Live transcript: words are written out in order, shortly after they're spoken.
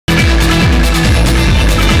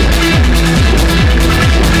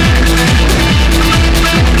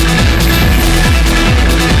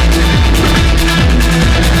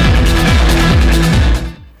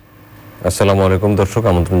আসসালামু আলাইকুম দর্শক,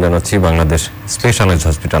 আমন্ত্রণ জানাচ্ছি বাংলাদেশ স্পেশালাইজড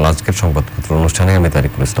হসপিটাল আজকের সংবাদপত্র অনুষ্ঠানে। আমি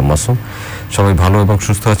তারিকুল ইসলাম মাসুম। সবাই ভালো এবং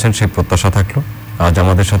সুস্থ আছেন সেই প্রত্যাশা থাকলো। আজ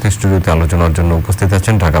আমাদের সাথে স্টুডিওতে আলোচনার জন্য উপস্থিত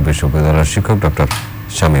আছেন ঢাকা বিশ্ববিদ্যালয়ের শিক্ষক ডক্টর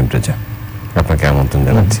শামীম রেজা। আপনাকে আমন্ত্রণ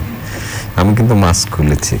জানাচ্ছি। আমি কিন্তু মাস্ক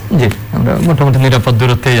খুলেছি। জি, আমরা মোটামুটি নিরাপদ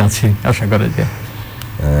দূরত্বেই আছি আশা করি। যে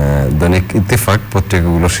দৈনিক ইত্তেফাক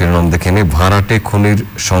পত্রিকাগুলো শিরোনাম দেখে নিয়ে, ভাড়াটে খনির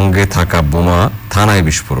সঙ্গে থাকা বোমা থানায়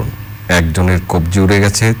বিস্ফোরণ, একজনের কবজি উড়ে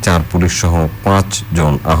গেছে, 4 পুলিশ সহ 5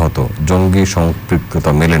 জন আহত, জঙ্গি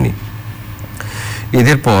সম্পৃক্ততা মেলেনি।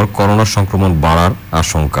 ঈদের পর করোনা সংক্রমণ বাড়ার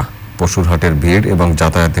আশঙ্কা, পশুরহাটের ভিড় এবং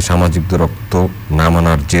যাতায়াতে সামাজিক দূরত্ব না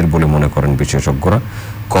মানার জের বলে মনে করেন বিশেষজ্ঞরা।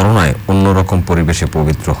 করোনায় অন্যরকম পরিবেশে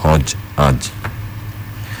পবিত্র হজ আজ।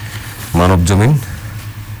 মানবজমিন,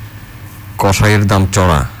 কষাইয়ের দাম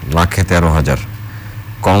চড়া, লাখে 13,000,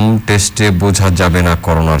 কম টেস্টে বোঝা যাবে না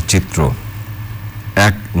করোনার চিত্র।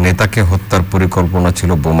 এক নেতাকে হত্যার পরিকল্পনা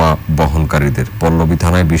ছিল বোমা বহনকারীদের, পল্লবী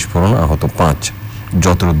থানায় বিস্ফোরণ, আহত 5।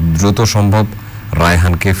 যত দ্রুত সম্ভব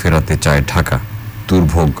রায়হানকে ফেরাতে চায় ঢাকা,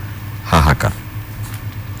 দুর্ভোগ হাহাকার।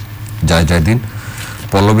 জয় দিন,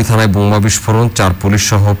 পল্লবী থানায় বোমা বিস্ফোরণ, 4 পুলিশ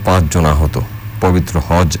সহ 5 জন আহত, পবিত্র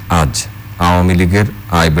হজ আজ। আওয়ামী লীগের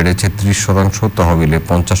আয় বেড়েছে 30%, তহবিলে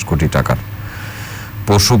 50 কোটি টাকার।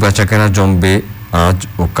 পশু বেচাকেনা জমবে আজ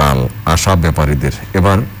ও কাল, আশা ব্যাপারীদের।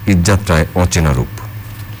 এবার ঈদযাত্রায় অচেনা রূপ।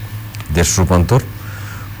 দেশ রূপান্তর,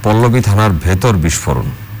 পল্লবী থানার ভেতর বিস্ফোরণ,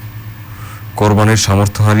 কোরবানির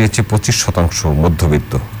সামর্থ্য হারিয়েছে 25%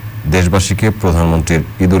 মধ্যবিত্ত, দেশবাসীকে প্রধানমন্ত্রীর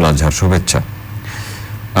ঈদুল আজহার শুভেচ্ছা।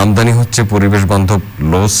 আমদানি হচ্ছে পরিবেশ বান্ধব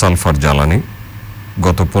লো সালফার জ্বালানি,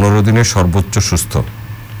 গত 15 দিনে সর্বোচ্চ সুস্থ,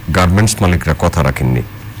 গার্মেন্টস মালিকরা কথা রাখেননি।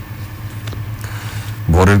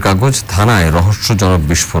 ভোরের কাগজ, থানায় রহস্যজনক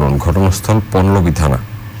বিস্ফোরণ, ঘটনাস্থল পল্লবী থানা।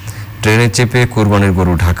 ট্রেনে চেপে কোরবানির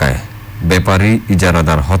গরু ঢাকায়, ব্যাপারী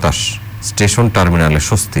ইজারাদার হতাশ, স্টেশন টার্মিনালে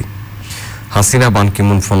স্বস্তি। হাসিনা বান কি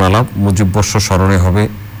মুন ফোন আলাপ, মুজিববর্ষ স্মরণে হবে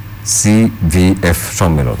CVF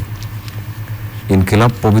সম্মেলন।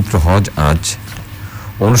 ইনকিলাব, পবিত্র হজ আজ।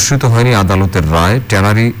 অনুষ্ঠিত হয়নি আদালতের রায়,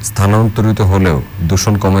 ট্যানারি স্থানান্তরিত হলেও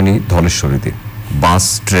দূষণ কমেনি ধলেশ্বরীতে। বাস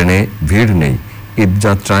ট্রেনে ভিড় নেই,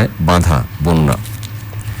 ঈদযাত্রায় বাধা, বন্যা।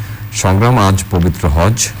 সংগ্রাম, আজ পবিত্র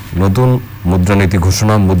হজ। নতুন মুদ্রানীতি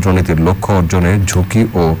ঘোষণা, মুদ্রানীতির লক্ষ্য অর্জনে ঝুঁকি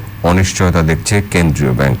ও অনিশ্চয়তা দেখছে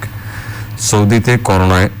কেন্দ্রীয় ব্যাংক। সৌদিতে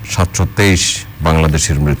করোনায় 723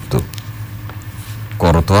 বাংলাদেশের মৃত্যু।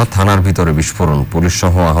 করতোয়া থানার ভিতরে বিস্ফোরণ, পুলিশ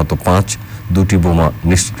সহ আহত 5, 2টি বোমা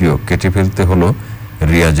নিষ্ক্রিয়, কেটে ফেলতে হলো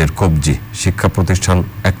রিয়াজের কবজি। শিক্ষা প্রতিষ্ঠান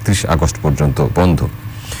 31 আগস্ট পর্যন্ত বন্ধ।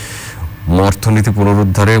 অর্থনীতি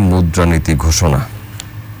পুনরুদ্ধারে মুদ্রানীতি ঘোষণা।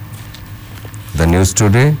 The news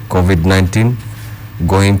today, COVID-19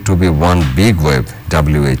 going to be one big wave,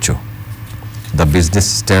 WHO. The business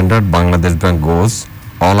standard, Bangladesh Bank goes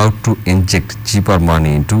all out to inject cheaper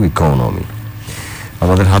money into economy.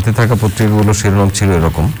 আমাদের হাতে থাকা পত্রিকাগুলো শিরোনাম ছিল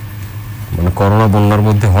এরকম, মানে করোনা বন্যার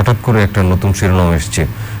মধ্যে হঠাৎ করে একটা নতুন শিরোনাম এসছে,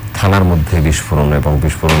 থানার মধ্যে বিস্ফোরণ, এবং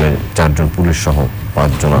বিস্ফোরণে 4 জন পুলিশ সহ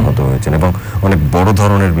 5 জন আহত হয়েছেন, এবং অনেক বড়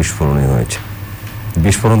ধরনের বিস্ফোরণই হয়েছে।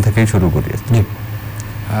 বিস্ফোরণ থেকেই শুরু করি।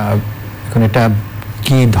 এখন এটা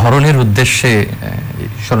কি ধরনের উদ্দেশ্যে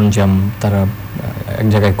সরঞ্জাম তারা এক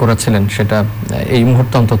জায়গায় করেছিলেন সেটা এই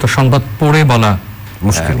মুহূর্তে অন্তত সংবাদ পড়ে বলা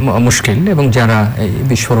মুশকিল, এবং যারা এই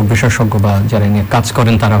বিস্ফোরক বিশেষজ্ঞ বা যারা নিয়ে কাজ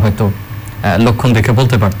করেন তারা হয়তো লক্ষণ দেখে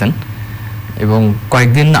বলতে পারতেন, এবং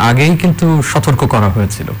কয়েকদিন আগেই কিন্তু সতর্ক করা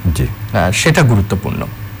হয়েছিল। সেটা গুরুত্বপূর্ণ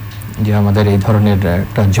যে আমাদের এই ধরনের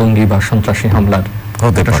একটা জঙ্গি বা সন্ত্রাসী হামলার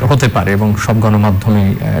হতে পারে, এবং সব গণমাধ্যমে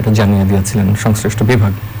এটা জানিয়ে দিয়েছিলেন সংশ্লিষ্ট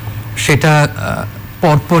বিভাগ। সেটা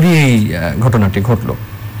পরপরই এই ঘটনাটি ঘটলো।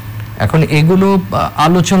 এখন এগুলো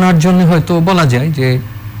আলোচনার জন্য হয়তো বলা যায় যে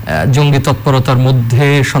জঙ্গি তৎপরতার মধ্যে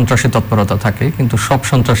সন্ত্রাসী তৎপরতা থাকে, কিন্তু সব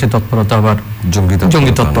সন্ত্রাসী তৎপরতা আবার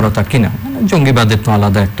জঙ্গি তৎপরতা কিনা। জঙ্গিবাদের তো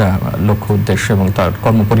আলাদা একটা লক্ষ্য উদ্দেশ্য এবং তার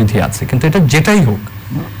কর্মপরিধি আছে, কিন্তু এটা যেটাই হোক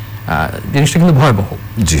জিনিসটা কিন্তু ভয়াবহ।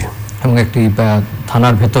 এবং একটি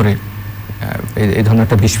থানার ভেতরে এই ধরনের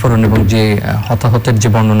একটা বিস্ফোরণ এবং যে হতাহতের যে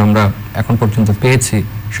বর্ণনা আমরা এখন পর্যন্ত পেয়েছি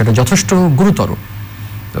সেটা যথেষ্ট গুরুতর।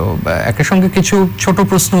 তো একই সঙ্গে কিছু ছোট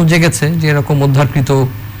প্রশ্ন জেগেছে যে এরকম উদ্ধারকৃত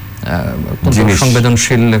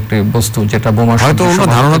সংবেদনশীল একটি বস্তু যেটা বোমা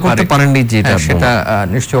ধারণা করতে পারেননি, যেটা সেটা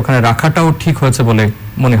নিশ্চয়ই ওখানে রাখাটাও ঠিক হয়েছে বলে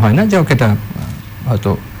মনে হয় না, যে এটা হয়তো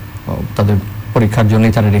তাদের পরীক্ষার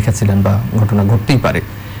জন্যই তারা রেখেছিলেন বা ঘটনা ঘটতেই পারে।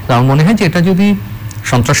 আমার মনে হয় যে এটা যদি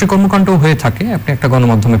সন্ত্রাসী কর্মকাণ্ড হয়ে থাকে, আপনি একটা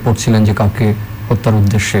গণমাধ্যমে পড়ছিলেন যে কাউকে হত্যার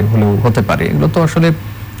উদ্দেশ্যে হলেও হতে পারে, এগুলো তো আসলে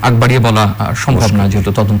আগ বাড়িয়ে বলা সম্ভব না,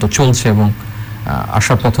 যেহেতু তদন্ত চলছে। এবং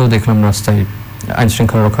আসার পথেও দেখলাম রাস্তায় আইন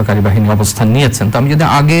শৃঙ্খলা রক্ষাকারী বাহিনী অবস্থান নিয়েছেন। তো আমি যদি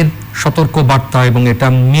আগের সতর্ক বার্তা এবং এটা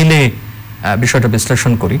মিলে বিষয়টা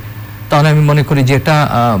বিশ্লেষণ করি, তাহলে আমি মনে করি যে এটা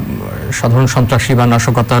সাধারণ সন্ত্রাসী বা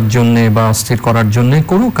নাশকতার জন্য বা অস্থির করার জন্য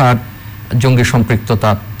করুক, আর জঙ্গি সম্পৃক্ততা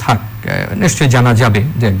থাক, নিশ্চয়ই জানা যাবে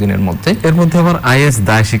দু একদিনের মধ্যে। এর মধ্যে আবার আইএস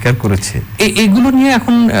দায় স্বীকার করেছে। এইগুলো নিয়ে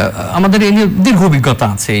এখন আমাদের এই নিয়ে দীর্ঘ অভিজ্ঞতা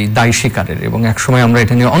আছে এই দায় স্বীকারের, এবং একসময় আমরা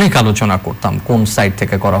এটা নিয়ে অনেক আলোচনা করতাম, কোন সাইড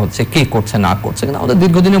থেকে করা হচ্ছে, কে করছে না করছে। কিন্তু আমাদের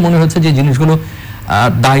দীর্ঘদিনে মনে হচ্ছে যে জিনিসগুলো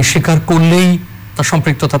দায় স্বীকার করলেই তার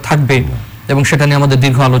সম্পৃক্ততা থাকবে এবং সেটা নিয়ে আমাদের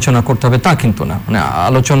দীর্ঘ আলোচনা করতে হবে, তা কিন্তু না। মানে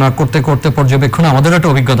আলোচনা করতে করতে পর্যবেক্ষণে আমাদের একটা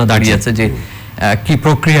অভিজ্ঞতা দাঁড়িয়েছে যে কি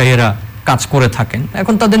প্রক্রিয়া এরা কাজ করে থাকেন।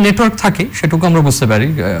 এখন তাদের নেটওয়ার্ক থাকে, সেটুকু আমরা বুঝতে পারি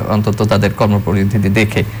অন্তত তাদের কর্মপরিধি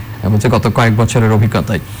দেখে, বলছে গত কয়েক বছরের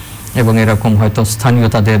অভিজ্ঞতায়। এবং এরকম হয়তো স্থানীয়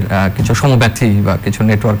তাদের কিছু সমব্যথী বা কিছু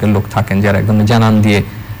নেটওয়ার্কের লোক থাকেন যারা একদম জানান দিয়ে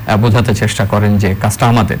বোঝাতে চেষ্টা করেন যে কাজটা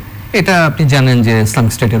আমাদের। এটা আপনি জানেন যে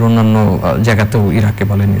ইসলামিক স্টেটের অন্যান্য জায়গাতেও, ইরাকে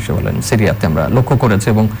বলেন, ইসে বলেন, সিরিয়াতে আমরা লক্ষ্য করেছি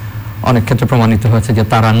এবং অনেক ক্ষেত্রে প্রমাণিত হয়েছে যে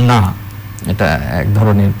তারা না, এটা এক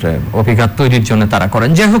ধরনের অভিঘাত তৈরির জন্য তারা করেন।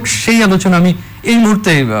 যাই হোক, সেই আলোচনা আমি এই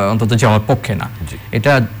মুহূর্তে অন্তত যাওয়ার পক্ষে না।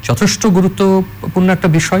 এটা যথেষ্ট গুরুত্বপূর্ণ একটা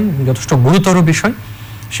বিষয়, যথেষ্ট গুরুতর বিষয়।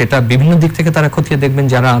 সেটা বিভিন্ন দিক থেকে তারা খতিয়ে দেখবেন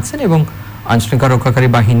যারা আছেন, এবং আইনশৃঙ্খলা রক্ষাকারী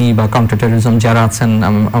বাহিনী বা কাউন্টার টেররিজম যারা আছেন,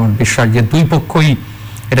 আমার বিশ্বাস যে দুই পক্ষই,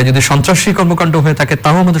 এটা যদি সন্ত্রাসী কর্মকাণ্ড হয়ে থাকে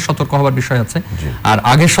তাও আমাদের সতর্ক হওয়ার বিষয় আছে। আর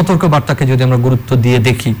আগের সতর্ক বার্তাকে যদি আমরা গুরুত্ব দিয়ে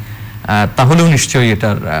দেখি, তাহলেও নিশ্চয়ই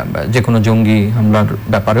এটার যে কোনো জঙ্গি হামলার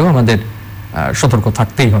ব্যাপারেও আমাদের সতর্ক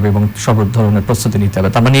থাকতেই হবে এবং সব ধরনের প্রস্তুতি নিতে হবে।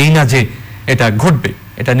 তার মানে এই না যে এটা ঘটবে,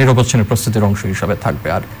 এটা নিরবচ্ছিন্ন প্রস্তুতির অংশ হিসাবে থাকবে।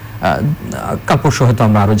 আর কাল পরশু হয়তো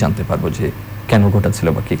আমরা আরো জানতে পারবো যে কেন ঘটেছিল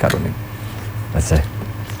বা কি কারণে। আচ্ছা,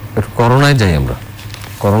 করোনায় যাই আমরা।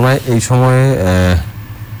 করোনায় এই সময়ে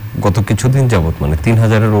গত কিছুদিন যাবত মানে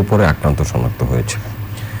 3000-এর উপরে আক্রান্ত শনাক্ত হয়েছে।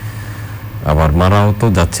 আবার মারাও তো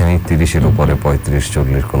যাচ্ছে না, 30-এর উপরে,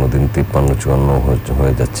 35-40, কোনোদিন 53-54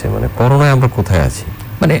 হয়ে যাচ্ছে। মানে করোনায় আমরা কোথায় আছি?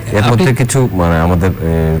 মানে এর মধ্যে কিছু মানে আমাদের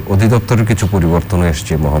অধিদপ্তরের কিছু পরিবর্তন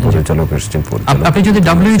এসেছে, মহাপরিচালক এসেছেন। আপনি যদি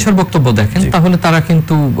WHO-র বক্তব্য দেখেন তাহলে তারা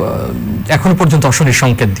কিন্তু এখনো পর্যন্ত অশনি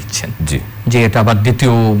সংকেত দিচ্ছেন যে এটা আবার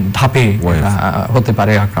দ্বিতীয় ধাপে হতে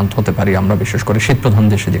পারে, আক্রান্ত হতে পারে। আমরা বিশেষ করে শীত প্রধান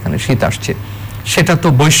দেশে যেখানে শীত আসছে, সেটা তো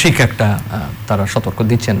বৈশ্বিক একটা তারা সতর্ক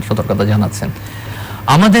দিচ্ছেন, সতর্কতা জানাচ্ছেন।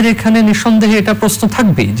 আমাদের এখানে নিঃসন্দেহে এটা প্রশ্ন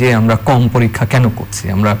থাকবেই যে আমরা কম পরীক্ষা কেন করছি।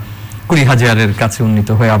 আমরা 20,000-এর কাছে উন্নীত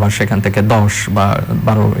হয়ে আবার সেখান থেকে 10 বা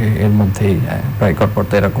 12 এর মধ্যেই প্রায়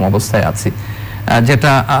কর্পোরেট এরকম অবস্থায় আছি,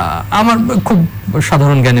 যেটা আমার খুব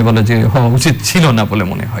সাধারণ জ্ঞানে বলে যে হওয়া উচিত ছিল না বলে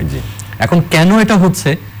মনে হয়। এখন কেন এটা হচ্ছে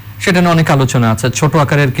সেটা নিয়ে অনেক আলোচনা আছে। ছোট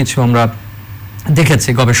আকারের কিছু আমরা দেখেছি,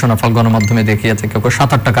 গবেষণা ফল গণমাধ্যমে দেখিয়েছে, কেউ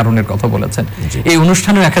 7-8টা কারণের কথা বলেছেন। এই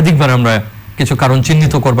অনুষ্ঠানে একাধিকবার আমরা কিছু কারণ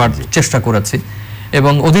চিহ্নিত করবার চেষ্টা করেছি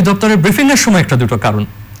এবং অধিদপ্তরের ব্রিফিং এর সময় একটা দুটো কারণ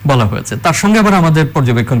বলা হয়েছে। তার সঙ্গে আবার আমাদের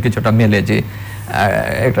পর্যবেক্ষণ কিছুটা মেলে যে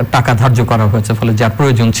একটা টাকা ধার্য করা হয়েছে, ফলে যার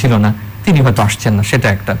প্রয়োজন ছিল না তিনি হয়তো আসছেন না, সেটা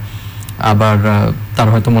একটা। আবার তারা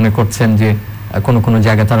হয়তো মনে করছেন যে কোনো কোনো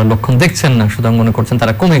জায়গায় তারা লক্ষণ দেখছেন না, সুতরাং মনে করছেন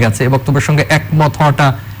তারা কমে গেছে। এই বক্তব্যের সঙ্গে একমত হওয়াটা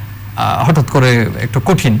হঠাৎ করে একটু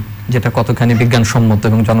কঠিন, যেটা কতখানি বিজ্ঞানসম্মত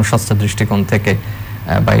এবং জনস্বাস্থ্য দৃষ্টিকোণ থেকে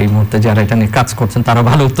বা এই মুহূর্তে যারা এটা নিয়ে কাজ করছেন তারা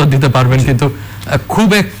ভালো উত্তর দিতে পারবেন। কিন্তু খুব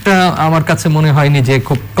একটা আমার কাছে মনে হয়নি যে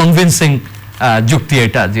খুব কনভিন্সিং যুক্তি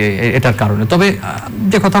এটা, যে এটার কারণে। তবে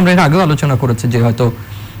যে কথা আমরা এর আগেও আলোচনা করেছি যে হয়তো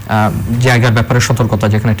জায়গার ব্যাপারে সতর্কতা,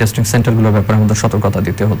 যেখানে টেস্টিং সেন্টারগুলোর ব্যাপারে আমাদের সতর্কতা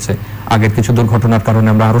দিতে হচ্ছে। আগের কিছু দুর্ঘটনার কারণে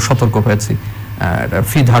আমরা আরো সতর্ক হয়েছি।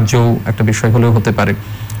 ফি ধার্যও একটা বিষয় হলেও হতে পারে।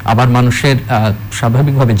 আবার মানুষের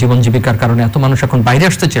স্বাভাবিকভাবে জীবন জীবিকার কারণে এত মানুষ এখন বাইরে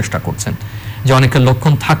আসতে চেষ্টা করছেন যে অনেকের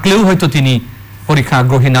লক্ষণ থাকলেও হয়তো তিনি পরীক্ষা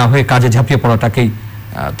আগ্রহী না হয়ে কাজে ঝাঁপিয়ে পড়াটাকেই,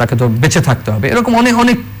 তাকে তো বেঁচে থাকতে হবে, এরকম অনেক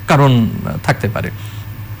অনেক কারণ থাকতে পারে।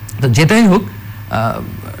 তো যেটাই হোক,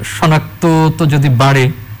 শনাক্ত তো যদি বাড়ে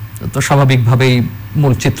তো স্বাভাবিকভাবেই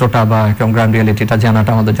মূল চিত্রটা বা একদম গ্রাউন্ড রিয়ালিটিটা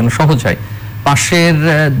জানাটা আমাদের জন্য সহজ হয়। পাশের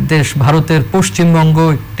দেশ ভারতের পশ্চিমবঙ্গ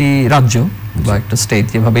একটি রাজ্য বা একটা স্টেট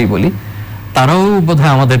যেভাবেই বলি, তারাও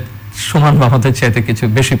বোধহয় আমাদের সমান বা আমাদের চাইতে কিছু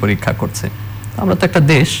বেশি পরীক্ষা করছে। আমরা তো একটা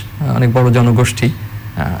দেশ, অনেক বড় জনগোষ্ঠী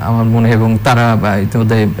আমার মনে, এবং তারা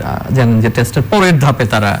ইতিমধ্যে জানেন যে টেস্টের পরের ধাপে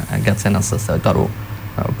তারা গেছেন, আস্তে আস্তে হয়তো আরো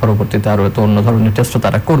পরবর্তীতে আরো তো অন্য ধরনের টেস্টও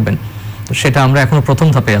তারা করবেন। তো সেটা আমরা এখনো প্রথম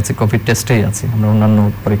ধাপে আছি, কোভিড টেস্টেই আছি, আমরা অন্যান্য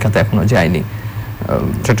পরীক্ষাতে এখনো যাইনি।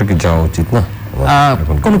 সেটা কি যাওয়া উচিত না?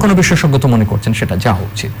 কোন কোন বিশেষজ্ঞ তো মনে করছেন সেটা যাওয়া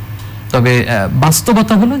উচিত। তবে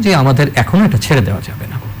বাস্তবতা হলো যে আমাদের এখনো এটা ছেড়ে দেওয়া যাবে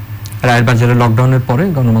না। রায়ের বাজারে লকডাউনের পরে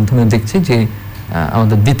গণমাধ্যমে দেখছি যে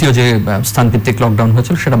আমাদের দ্বিতীয় যে স্থানভিত্তিক লকডাউন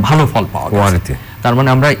হয়েছিল সেটা ভালো ফল পাওয়া গেছে। তার মানে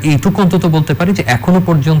আমরা এইটুকু অন্তত বলতে পারি যে এখনো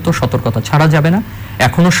পর্যন্ত সতর্কতা ছাড়া যাবে না,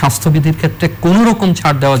 এখনো স্বাস্থ্যবিধির ক্ষেত্রে কোনো রকম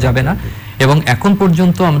ছাড় দেওয়া যাবে না, এবং এখন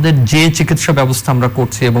পর্যন্ত আমাদের যে চিকিৎসা ব্যবস্থা আমরা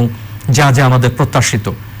করছি এবং যা যা আমাদের প্রত্যাশিত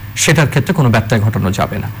সেটার ক্ষেত্রে কোনো ব্যত্যয় ঘটানো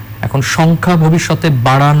যাবে না। এখন সংখ্যা ভবিষ্যতে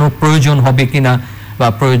বাড়ানো প্রয়োজন হবে কিনা বা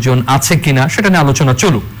প্রয়োজন আছে কিনা সেটা নিয়ে আলোচনা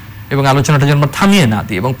চলুক, এবং আলোচনাটা যেন থামিয়ে না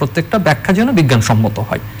দিই, এবং প্রত্যেকটা ব্যাখ্যা যেন বিজ্ঞানসম্মত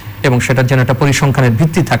হয়, এবং সেটার যেন একটা পরিসংখ্যানের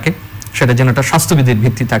ভিত্তি থাকে, সেটা যেন একটা স্বাস্থ্যবিধির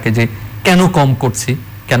ভিত্তি থাকে যে কেন কম করছি,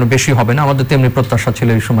 কেন বেশি হবে না। আমাদের তেমনি প্রত্যাশা ছিল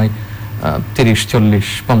এই সময় 30, 40,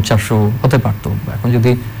 50ও হতে পারতো। এখন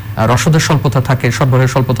যদি রসদের স্বল্পতা থাকে,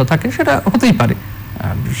 সরবরাহের স্বল্পতা থাকে, সেটা হতেই পারে,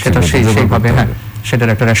 সেটা সেইভাবে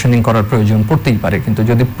সেটার একটা রেশনিং করার প্রয়োজন পড়তেই পারে। কিন্তু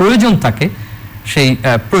যদি প্রয়োজন থাকে, সেই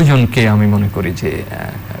প্রয়োজনকে আমি মনে করি যে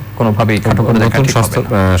কোনোভাবেই খাটো করে দেখা ঠিক হবে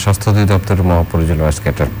না। স্বাস্থ্য অধিদপ্তরের মহাপরিচালক আজকে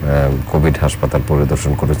একটা কোভিড হাসপাতাল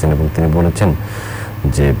পরিদর্শন করেছেন এবং তিনি বলেছেন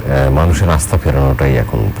যে মানুষের আস্থা ফেরানোটাই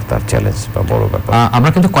এখন তার চ্যালেঞ্জ বা বড় ব্যাপার। আমরা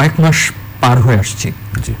কিন্তু কয়েক মাস পার হয়ে আসছি।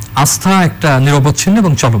 আস্থা একটা নিরবচ্ছিন্ন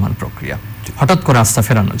এবং চলমান প্রক্রিয়া, হঠাৎ করে আস্থা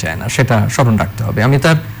ফেরানো যায় না, সেটা স্মরণ রাখতে হবে। আমি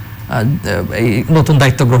তার এই নতুন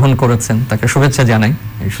দায়িত্ব গ্রহণ করেছেন, তাকে শুভেচ্ছা জানাই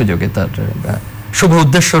এই সুযোগে, তার শুভ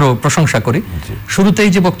উদ্দেশ্যেরও প্রশংসা করি। শুরুতেই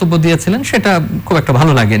যে বক্তব্য দিয়েছিলেন সেটা খুব একটা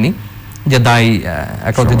ভালো লাগেনি, যে দায়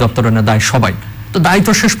এক অধিদপ্তরের না, দায় সবাই। তো দায়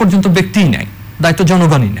তো শেষ পর্যন্ত ব্যক্তিই নাই, দায় তো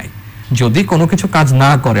জনগণই নাই। যদি কোনো কিছু কাজ না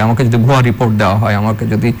করে, আমাকে যদি ভুয়া রিপোর্ট দেওয়া হয়, আমাকে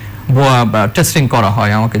যদি ভুয়া টেস্টিং করা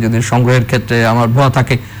হয়, আমাকে যদি সংগ্রহের ক্ষেত্রে আমার ভুয়া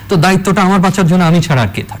থাকে, তো দায়িত্বটা আমার বাঁচার জন্য আমি ছাড়া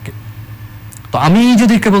আর কে থাকে? তো আমি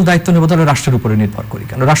যদি কেবল দায়িত্ব নেব, তাহলে রাষ্ট্রের উপরে নির্ভর করি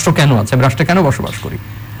কেন? রাষ্ট্র কেন আছে? আমি রাষ্ট্রে কেন বসবাস করি?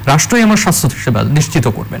 রাষ্ট্রই আমার স্বাস্থ্য সেবা নিশ্চিত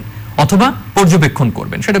করবেন অথবা পর্যবেক্ষণ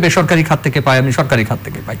করবেন, সেটা বেসরকারি খাত থেকে পাই, আমি সরকারি খাত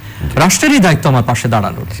থেকে পাই। রাষ্ট্রেরই দায়িত্ব আমার পাশে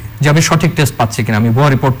দাঁড়ানোর, যে আমি সঠিক টেস্ট পাচ্ছি কিনা, আমি ভুয়া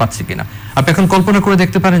রিপোর্ট পাচ্ছি কিনা। আপনি এখন কল্পনা করে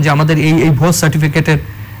দেখতে পারেন যে আমাদের এই ভুয়া সার্টিফিকেটের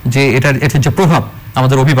যে এটার যে প্রভাব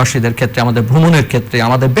আমাদের অভিবাসীদের ক্ষেত্রে, আমাদের ভ্রমণের ক্ষেত্রে,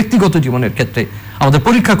 আমাদের ব্যক্তিগত জীবনের ক্ষেত্রে, আমাদের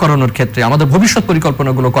পরীক্ষা করানোর ক্ষেত্রে, আমাদের ভবিষ্যৎ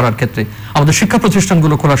পরিকল্পনাগুলো করার ক্ষেত্রে, আমাদের শিক্ষা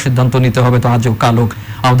প্রতিষ্ঠানগুলো খোলার সিদ্ধান্ত নিতে হবে, তো আজ হোক কাল হোক,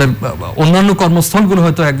 আমাদের অন্যান্য কর্মস্থলগুলো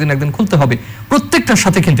হয়তো একদিন খুলতে হবে, প্রত্যেকটার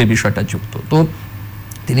সাথে কিন্তু এই বিষয়টা যুক্ত। তো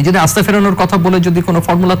তিনি যদি আস্থা ফেরানোর কথা বলে যদি কোনো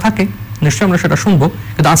ফর্মুলা থাকে, নিশ্চয়ই আমরা সেটা শুনবো,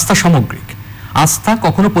 কিন্তু আস্থা সামগ্রিক। আস্থা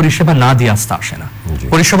কখনো পরিষেবা না দিয়ে আস্থা আসে না,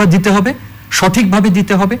 পরিষেবা দিতে হবে, সঠিকভাবে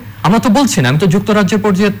দিতে হবে। আমরা তো বলছি না, আমি তো যুক্তরাজ্যের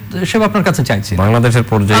পর্যায়ে সেবা আপনার কাছে চাইছি, বাংলাদেশের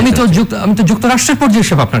পর্যায়ে আমি তো যুক্তরাষ্ট্রের পর্যায়ে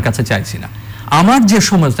সেবা আপনার কাছে চাইছি না। আমার যে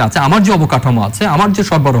সমাজটা আছে, আমার যে অবকাঠামো আছে, আমার যে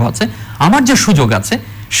সরবরাহ আছে, আমার যে সুযোগ আছে,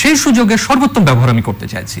 সেই সুযোগের সর্বোত্তম ব্যবহার আমি করতে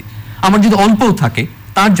চাইছি। আমার যদি অল্পও থাকে,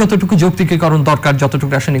 তার যতটুকু যৌক্তিকীকরণ দরকার,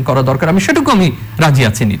 যতটুকু রেশনিং করা দরকার, আমি সেটুকু আমি রাজি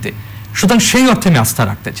আছি নিতে। সুতরাং সেই অর্থে আমি আস্থা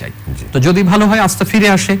রাখতে চাই। তো যদি ভালো হয়, আস্থা ফিরে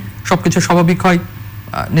আসে, সবকিছু স্বাভাবিক হয়,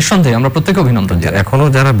 নিঃসন্দেহে আমরা প্রত্যেকে অভিনন্দন জানাই। এখনো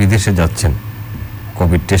যারা বিদেশে যাচ্ছেন,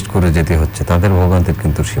 কোভিড টেস্ট করে যেতে হচ্ছে, তাদের ভোগান্তির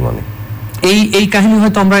কিন্তু সীমা নেই। এই কাহিনী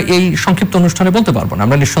হয়তো আমরা এই সংক্ষিপ্ত অনুষ্ঠানে বলতে পারবো না।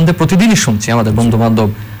 আমরা নিঃসন্দেহে প্রতিদিনই শুনছি আমাদের বন্ধু বান্ধব,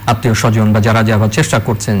 আত্মীয় স্বজন বা যারা যাবার চেষ্টা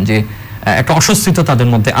করছেন যে একটা অস্বস্তিতা তাদের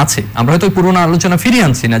মধ্যে আছে। আমরা হয়তো পুরোনো আলোচনা ফিরিয়ে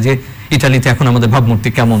আনছি না, যে ইটালিতে এখন আমাদের ভাবমূর্তি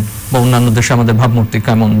কেমন, বা অন্যান্য দেশে আমাদের ভাবমূর্তি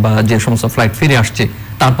কেমন, বা যে সমস্ত ফ্লাইট ফিরে আসছে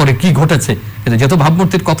তারপরে কি ঘটেছে। কিন্তু যেহেতু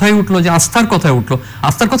ভাবমূর্তির কথাই উঠলো, যে আস্থার কথাই উঠলো,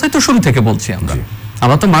 আস্থার কথাই তো শুরু থেকে বলছি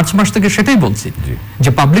আমরা তো মার্চ মাস থেকে সেটাই বলছি, যে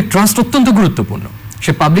পাবলিক ট্রাস্ট অত্যন্ত গুরুত্বপূর্ণ।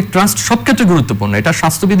 সে পাবলিক ট্রাস্ট সব ক্ষেত্রে গুরুত্বপূর্ণ। এটা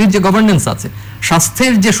স্বাস্থ্যবিধির যে গভর্নেন্স আছে,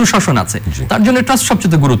 স্বাস্থ্যের যে সুশাসন আছে, তার জন্য ট্রাস্ট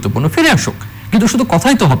সবচেয়ে গুরুত্বপূর্ণ। ফিরে আসুক, কিন্তু শুধু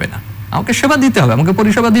কথাই তো হবে না, আমাকে সেবা দিতে হবে, আমাকে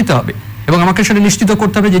পরিষেবা দিতে হবে, এবং আমাকে সেটা নিশ্চিত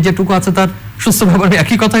করতে হবে যে যেটুকু আছে তার সুস্থ ব্যবহার।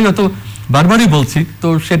 একই কথাই হয়তো বারবারই বলছি। তো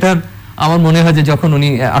সেটার আমার মনে হয় যে যখন উনি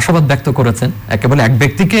আশাবাদ ব্যক্ত করেছেন, একেবারে এক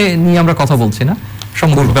ব্যক্তিকে নিয়ে আমরা কথা বলছি না,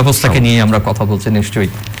 সমগ্র ব্যবস্থাকে নিয়ে আমরা কথা বলছি, নিশ্চয়ই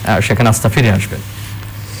সেখানে আস্থা ফিরে আসবে।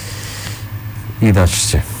 ঈদ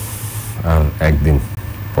আসছে, আর একদিন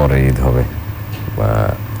পরে ঈদ হবে,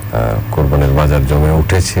 কোরবানির বাজার জমে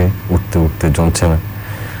উঠেছে, উঠতে উঠতে জমছে না।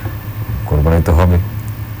 কোরবানি তো হবে,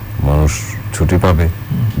 মানুষ ছুটি পাবে,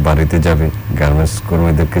 বাড়িতে যাবে, গার্মেন্টস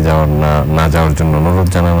কর্মীদেরকে না যাওয়ার জন্য অনুরোধ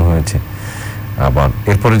জানানো হয়েছে। আবার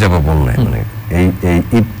এরপরে যাবো বন্যায়, মানে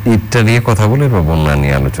এই ঈদটা নিয়ে কথা বলে বা বন্যা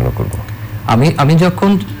নিয়ে আলোচনা করব। আমি যখন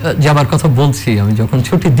যাবার কথা বলছি, আমি যখন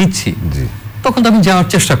ছুটি দিচ্ছি, তখন তো আমি যাওয়ার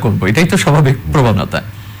চেষ্টা করব, এটাই তো স্বাভাবিক প্রবণতা।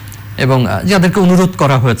 এবং যাদেরকে অনুরোধ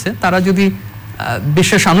করা হয়েছে, তারা যদি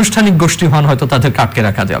বিশেষ আনুষ্ঠানিক গোষ্ঠী হন, হয়তো তাদেরকে আটকে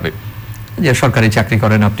রাখা যাবে, যে সরকারি চাকরি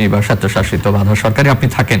করেন আপনি, বা স্বায়ত্তশাসিত বা সরকারি আপনি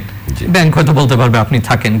থাকেন, ব্যাংক হয়তো বলতে পারবে আপনি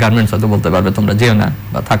থাকেন, গার্মেন্টস হয়তো বলতে পারবে তোমরা যেও না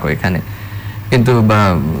বা থাকো এখানে। কিন্তু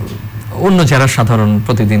অন্য যারা সাধারণ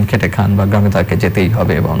প্রতিদিন খেটে খান, বা গ্রামে তাকে যেতেই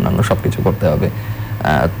হবে, বা অন্যান্য সবকিছু করতে হবে,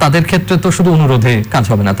 তাদের ক্ষেত্রে তো শুধু অনুরোধে কাজ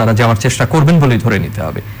হবে না, তারা যাওয়ার চেষ্টা করবেন বলেই ধরে নিতে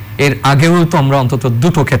হবে। এর আগেও তো আমরা অন্তত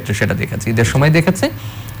দুটো ক্ষেত্রে সেটা দেখেছি, ঈদের সময় দেখেছে,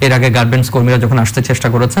 এর আগে গার্মেন্টস কর্মীরা যখন আসতে চেষ্টা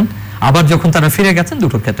করেছেন, আবার যখন তারা ফিরে গেছেন,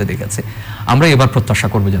 দুটোর ক্ষেত্রে দেখেছে। আমরা এবার প্রত্যাশা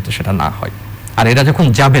করবো যাতে সেটা না হয়। আর এরা যখন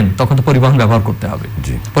যাবেন, তখন তো পরিবহন ব্যবহার করতে হবে।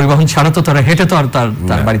 পরিবহন ছাড়া তো তারা হেঁটে তো আর তার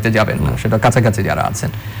বাড়িতে যাবেন না, সেটা কাছাকাছি যারা আছেন।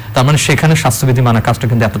 তার মানে সেখানে স্বাস্থ্যবিধি মানা কাজটা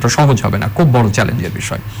কিন্তু এতটা সহজ হবে না, খুব বড় চ্যালেঞ্জের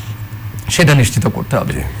বিষয়। সেটা নিশ্চিত করতে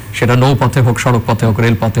হবে, সেটা নৌপথে হোক, সড়ক পথে হোক,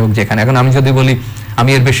 রেল পথে হোক, যেখানে। এখন আমি যদি বলি আমি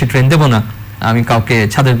এর বেশি ট্রেন দেবো না, আমি কাউকে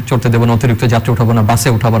ছাদে চড়তে দেবো না, অতিরিক্ত যাত্রী উঠাবো না, বাসে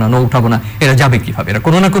উঠাবো না, উঠাবো না, এরা যাবে কিভাবে? এরা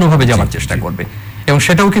কোনো না কোনো ভাবে যাওয়ার চেষ্টা করবে এবং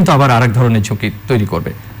সেটাও কিন্তু আবার আরেক ধরনের ঝুঁকি তৈরি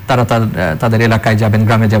করবে। তারা তাদের এলাকায় যাবেন,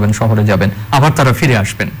 গ্রামে যাবেন, শহরে যাবেন, আবার তারা ফিরে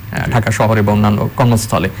আসবেন ঢাকা শহরে বা অন্যান্য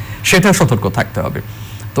কর্মস্থলে, সেটা সতর্ক থাকতে হবে।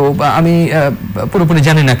 তো আমি পুরোপুরি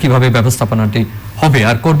জানি না কিভাবে ব্যবস্থাপনাটি হবে।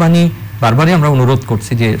 আর কোরবানি বারবারই আমরা অনুরোধ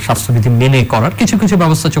করছি যে স্বাস্থ্যবিধি মেনে করার। কিছু কিছু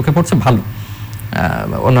ব্যবস্থা চোখে পড়ছে ভালো,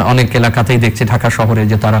 অনেক এলাকাতেই দেখছি ঢাকা শহরে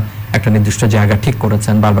যে তারা একটা নির্দিষ্ট জায়গা ঠিক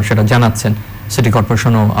করেছেন, বারবার সেটা জানাচ্ছেন, সিটি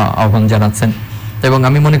কর্পোরেশনও আহ্বান জানাচ্ছেন। এবং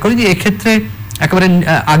আমি মনে করি যে এক্ষেত্রে একেবারে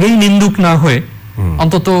আগেই নিন্দুক না হয়ে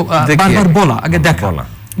অন্তত বারবার বলা, আগে দেখা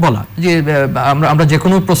বলা যে আমরা যে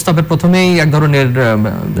কোনো প্রস্তাবের প্রথমেই এক ধরনের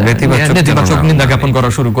নেতিবাচক নিন্দা জ্ঞাপন করা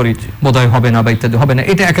শুরু করি, বোধহয় হবে না বা ইত্যাদি হবে না,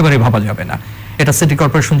 এটা একেবারে ভাবা যাবে না। এটা সিটি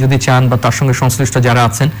কর্পোরেশন যদি চান বা তার সঙ্গে সংশ্লিষ্ট যারা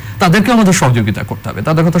আছেন তাদেরকে আমাদের সহযোগিতা করতে হবে,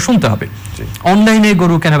 তাদের কথা শুনতে হবে। অনলাইনে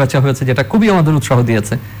গরু কেনা বেচা হয়েছে, যেটা খুবই আমাদের উৎসাহ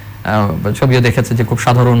দিয়েছে। ছবিও দেখেছে যে খুব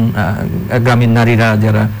সাধারণ গ্রামীণ নারীরা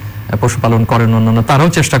যারা পশুপালন করেন অন্যান্য, তারাও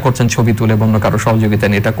চেষ্টা করছেন ছবি তুলে অন্য কারো সহযোগিতা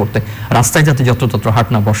নিয়ে এটা করতে। রাস্তায় যাতে যত্রতত্র হাট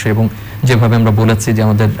না বসে, এবং যেভাবে আমরা বলেছি যে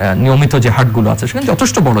আমাদের নিয়মিত যে হাটগুলো আছে সেখানে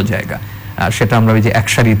যথেষ্ট বড় জায়গা, সেটা আমরা ওই যে এক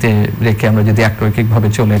সারিতে রেখে আমরা যদি একরৈখিকভাবে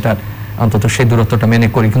চলে এটার অন্তত সেই দূরত্বটা মেনে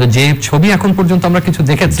করি। কিন্তু যে ছবি এখন পর্যন্ত আমরা কিছু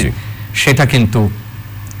দেখেছি সেটা কিন্তু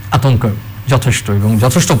আতঙ্ক যথেষ্ট এবং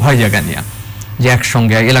যথেষ্ট ভয় জায়গা নিয়ে, যে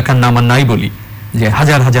একসঙ্গে এলাকার নাম আর নাই বলি যে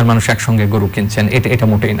হাজার হাজার মানুষ একসঙ্গে গরু কিনছেন, এটা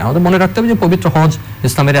মোটেই না। আমাদের মনে রাখতে হবে যে পবিত্র হজ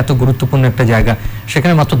ইসলামের এত গুরুত্বপূর্ণ একটা জায়গা,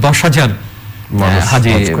 সেখানে মাত্র 10,000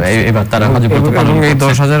 হাজি এবার তারা হজ পালন, এই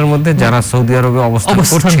 10,000-এর মধ্যে যারা সৌদি আরবে অবস্থান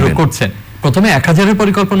করছেন। প্রথমে 1,000-এর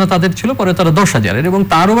পরিকল্পনা তাদের ছিল, পরে তারা 10,000-এর, এবং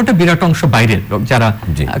তারও একটা বিরাট অংশ বাইরের লোক যারা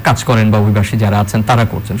কাজ করেন বা অভিবাসী যারা আছেন তারা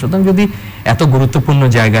করছেন। সুতরাং যদি এত গুরুত্বপূর্ণ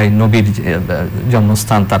জায়গায় নবীর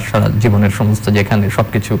জন্মস্থান, তার সারা জীবনের সমস্ত যেখানে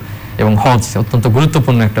সবকিছু, এবং হজ অত্যন্ত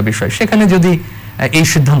গুরুত্বপূর্ণ একটা বিষয়, সেখানে যদি এই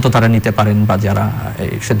সিদ্ধান্ত তারা নিতে পারেন বা যারা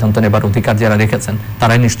এই সিদ্ধান্ত নেবার অধিকার যারা রেখেছেন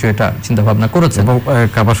তারাই নিশ্চয়ই এটা চিন্তা ভাবনা করেছেন। এবং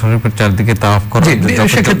কাবা শরীফের চারদিকে তাওয়াফ করা,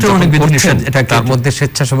 সেক্ষেত্রে অনেক বিধিনিষেধ এটা তার মধ্যে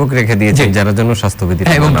স্বেচ্ছাসেবক রেখে দিয়েছে যারা জন্য স্বাস্থ্যবিধি,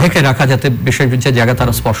 এবং ঢেকে রাখা যাতে বিশেষ যে জায়গা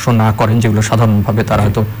তারা স্পর্শ না করেন, যেগুলো সাধারণভাবে তারা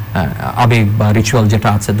হয়তো আবেগ বা রিচুয়াল যেটা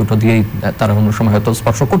আছে দুটো দিয়েই তারা অন্য সময় হয়তো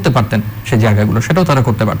স্পর্শ করতে পারতেন সেই জায়গাগুলো, সেটাও তারা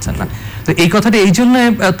করতে পারছেন না। তো এই কথাটা এই জন্য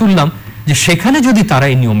তুললাম যে সেখানে যদি তারা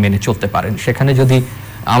এই নিয়ম মেনে চলতে পারেন, সেখানে যদি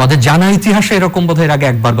আমাদের জানা ইতিহাসে এরকম বোধহয় আগে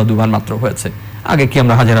একবার বা দুবার মাত্র হয়েছে, আগে কি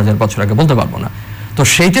আমরা হাজার হাজার বছর আগে বলতে পারবো না। তো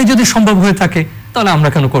সেইটাই যদি সম্ভব হয়ে থাকে তাহলে আমরা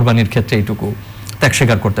কেন কোরবানির ক্ষেত্রে এইটুকু ত্যাগ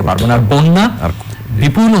স্বীকার করতে পারবো না? আর বন্যা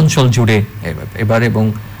বিপুল অঞ্চল জুড়ে এবার, এবং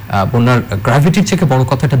বন্যার গ্র্যাভিটির থেকে বড়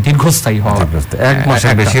কথা এটা দীর্ঘস্থায়ী হওয়া, 1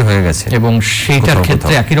 মাসের বেশি হয়ে গেছে, এবং সেইটার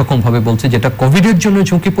ক্ষেত্রে একই রকম ভাবে বলছে যেটা কোভিডের জন্য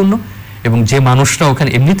ঝুঁকিপূর্ণ, এবং যে মানুষরা ওখানে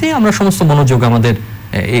এমনিতেই আমরা সমস্ত মনোযোগ আমাদের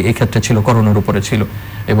এই ক্ষেত্রে ছিল, করোনার উপরে ছিল,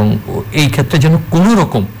 এবং এই ক্ষেত্রে যেন কোনো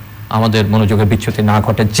রকম আমাদের মনোযোগের বিচ্যুতি না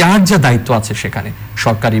ঘটে। যার যা দায়িত্ব আছে সেখানে,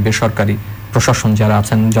 সরকারি বেসরকারি প্রশাসন যারা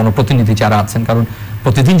আছেন, জনপ্রতিনিধি যারা আছেন, কারণ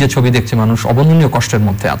প্রতিদিন যে ছবি দেখছে মানুষ অবর্ণনীয় কষ্টের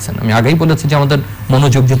মধ্যে আছেন। আমি আগেই বলেছি যে আমাদের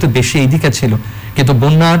মনোযোগ যেহেতু বেশি এই দিকে ছিল, কিন্তু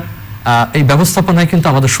বন্যার এই ব্যবস্থাপনায় কিন্তু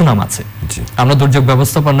আমাদের সুনাম আছে। আমরা দুর্যোগ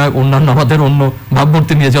ব্যবস্থাপনায় অন্যান্য আমাদের অন্য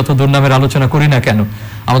ভাবমূর্তি নিয়ে যত দুর্নামের আলোচনা করি না কেন,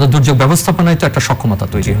 আমাদের দুর্যোগ ব্যবস্থাপনায় তো একটা সক্ষমতা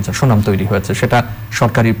তৈরি হয়েছে, সুনাম তৈরি হয়েছে। সেটা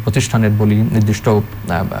সরকারি প্রতিষ্ঠানের বলি, নির্দিষ্ট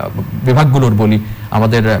বিভাগগুলোর বলি,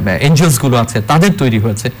 আমাদের এনজিওস গুলো আছে তাদের তৈরি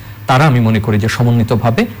হয়েছে। তারা আমি মনে করি যে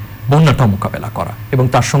সমন্বিতভাবে বন্যাটা মোকাবেলা করা, এবং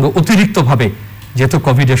তার সঙ্গে অতিরিক্তভাবে যেহেতু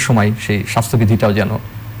কোভিডের সময় সেই স্বাস্থ্যবিধিটাও যেন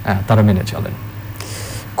তারা মেনে চলেন।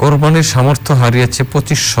 কোরবানির সামর্থ্য হারিয়েছে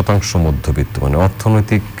 25% মধ্যবিত্ত, মানে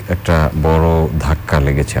অর্থনৈতিক একটা বড় ধাক্কা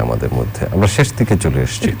লেগেছে আমাদের মধ্যে। আমরা শেষ দিকে চলে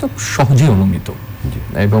এসেছি, তো সহজেই অনুমিত,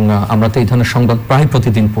 এবং আমরা তো এই ধরনের সংবাদ প্রায়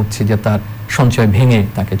প্রতিদিন পড়ছি যে তার সঞ্চয় ভেঙে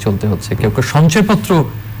তাকে চলতে হচ্ছে। কেউ কেউ সঞ্চয়পত্র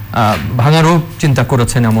ভাঙারও চিন্তা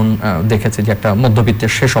করেছেন, এমন দেখেছে যে একটা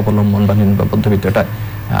মধ্যবিত্তের শেষ অবলম্বন বা নিম্ন মধ্যবিত্ত এটা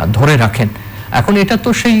ধরে রাখেন। এখন এটা তো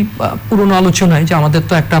সেই পুরনো আলোচনায় যে আমাদের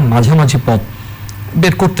তো একটা মাঝামাঝি পথ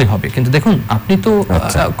বের করতে হবে। কিন্তু দেখুন, আপনি তো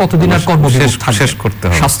কতদিন আর কর্মবিরতি শেষ করতে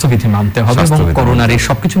হবে, স্বাস্থ্যবিধি মানতে হবে, এবং করোনার এই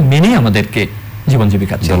সবকিছু মেনে আমাদেরকে জীবন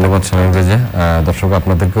জীবিকা। ধন্যবাদ শামীম রেজা। দর্শক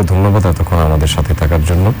আপনাদেরকেও ধন্যবাদ এতক্ষণ আমাদের সাথে থাকার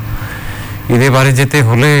জন্য। ঈদে বাড়ি যেতে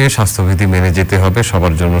হলে স্বাস্থ্যবিধি মেনে যেতে হবে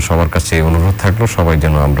সবার জন্য, সবার কাছে অনুরোধ থাকলো সবাই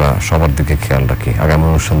যেন আমরা সবার দিকে খেয়াল রাখি। আগামী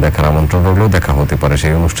অনুষ্ঠান দেখার আমন্ত্রণ রইল, দেখা হতে পারে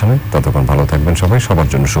সেই অনুষ্ঠানে। ততক্ষণ ভালো থাকবেন সবাই, সবার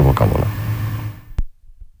জন্য শুভকামনা।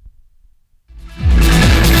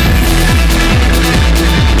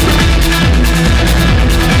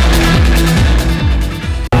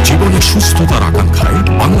 সুস্থতার আকাঙ্ক্ষায়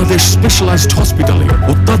বাংলাদেশ স্পেশালাইজড হসপিটালে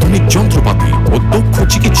অত্যাধুনিক যন্ত্রপাতি ও দক্ষ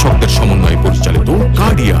চিকিৎসকদের সমন্বয়ে পরিচালিত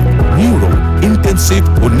কার্ডিয়াক, নিউরো, ইন্টেন্সিভ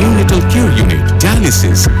ও neonatal care unit,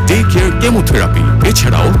 dialysis, day care chemotherapy,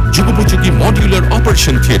 এছাড়াও যুগোপযোগী মডিউলার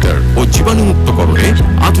অপারেশন থিয়েটার ও জীবাণুমুক্তকরণে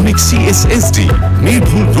আধুনিক CSSD,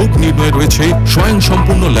 নির্ভুল রোগ নির্ণয় রয়েছে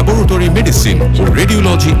স্বয়ংসম্পূর্ণ ল্যাবরেটরি মেডিসিন ও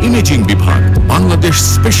রেডিওলজি ইমেজিং বিভাগ। বাংলাদেশ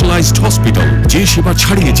স্পেশালাইজড হসপিটাল, যে সেবা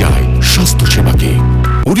ছাড়িয়ে যায় স্বাস্থ্য সেবাকে।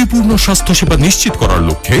 পরিপূর্ণ স্বাস্থ্যসেবা নিশ্চিত করার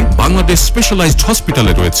লক্ষ্যে বাংলাদেশ স্পেশালাইজড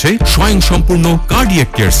হসপিটালে রয়েছে স্বয়ংসম্পূর্ণ কার্ডিয়াক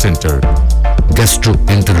কেয়ার সেন্টার,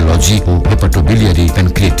 গ্যাস্ট্রোএন্টারোলজি ও হেপাটোবিলিয়ারি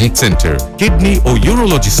প্যানক্রিয়াটিক সেন্টার, কিডনি ও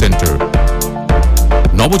ইউরোলজি সেন্টার,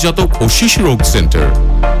 নবজাতক ও শিশু রোগ সেন্টার,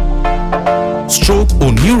 স্ট্রোক ও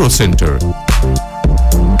neuro centre,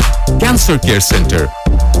 cancer care centre,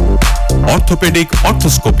 orthopaedic,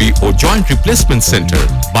 অর্থোস্কোপি ও joint replacement centre.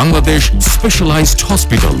 Bangladesh specialised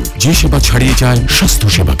hospital, যে সেবা ছাড়িয়ে যায় স্বাস্থ্য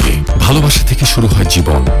সেবাকে। ভালোবাসা থেকে শুরু হয়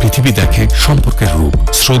জীবন। পৃথিবী দেখে সম্পর্কের রূপ,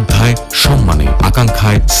 শ্রদ্ধায়, সম্মানে,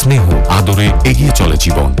 আকাঙ্ক্ষায়, স্নেহ, আদরে এগিয়ে চলে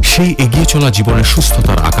জীবন। সেই এগিয়ে চলা জীবনের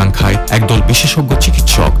সুস্থতার আকাঙ্ক্ষায় একদল বিশেষজ্ঞ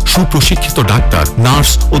চিকিৎসক, সুপ্রশিক্ষিত ডাক্তার,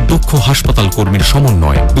 নার্স ও দক্ষ হাসপাতাল কর্মীর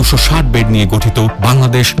সমন্বয়ে 260 বেড নিয়ে গঠিত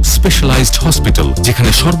বাংলাদেশ স্পেশালাইজড হসপিটাল, যেখানে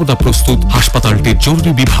সর্বদা প্রস্তুত হাসপাতালটির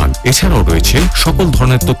জরুরি বিভাগ। এছাড়াও রয়েছে সকল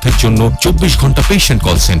ধরনের তথ্যের জন্য 24 ঘন্টা patient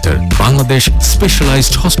call centre. Bangladesh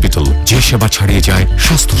specialised hospital, যে সেবা ছাড়িয়ে যায়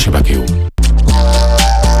স্বাস্থ্য সেবাকেও।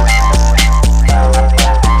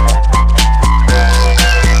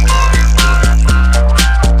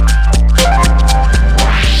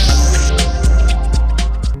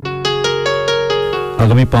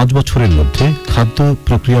 আগামী 5 বছরের মধ্যে খাদ্য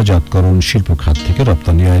প্রক্রিয়াজাতকরণ শিল্প খাত থেকে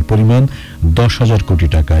রপ্তানি আয়ের পরিমাণ 10,000 কোটি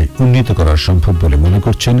টাকায় উন্নীত করা সম্ভব বলে মনে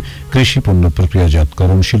করছেন কৃষি পণ্য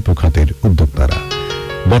প্রক্রিয়াজাতকরণ শিল্প খাতের উদ্যোক্তারা।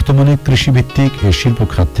 বর্তমানে কৃষিভিত্তিক এই শিল্প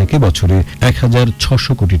খাত থেকে বছরে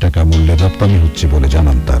 1,600 কোটি টাকা মূল্যের রপ্তানি হচ্ছে বলে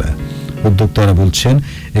জানান তারা। উদ্যোক্তারা বলছেন,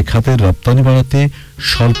 এ খাতের রপ্তানি বাড়াতে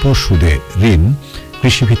স্বল্প সুদে ঋণ,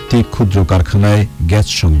 কৃষিভিত্তিক ক্ষুদ্র কারখানায় গ্যাস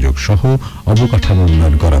সংযোগ সহ অবকাঠামো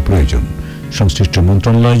উন্নয়ন করা প্রয়োজন। সংশ্লিষ্ট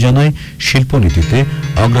মন্ত্রণালয় জানায়, শিল্পনীতিতে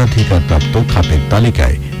অগ্রাধিকারপ্রাপ্ত খাতের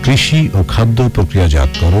তালিকায় কৃষি ও খাদ্য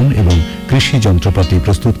প্রক্রিয়াজাতকরণ এবং কৃষি যন্ত্রপাতি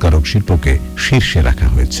প্রস্তুতকারক শিল্পকে শীর্ষে রাখা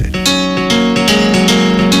হয়েছে।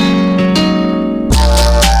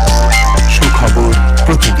 সুখবর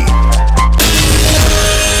প্রতিদিন।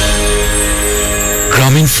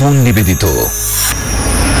 গ্রামীণ ফোন নিবেদিত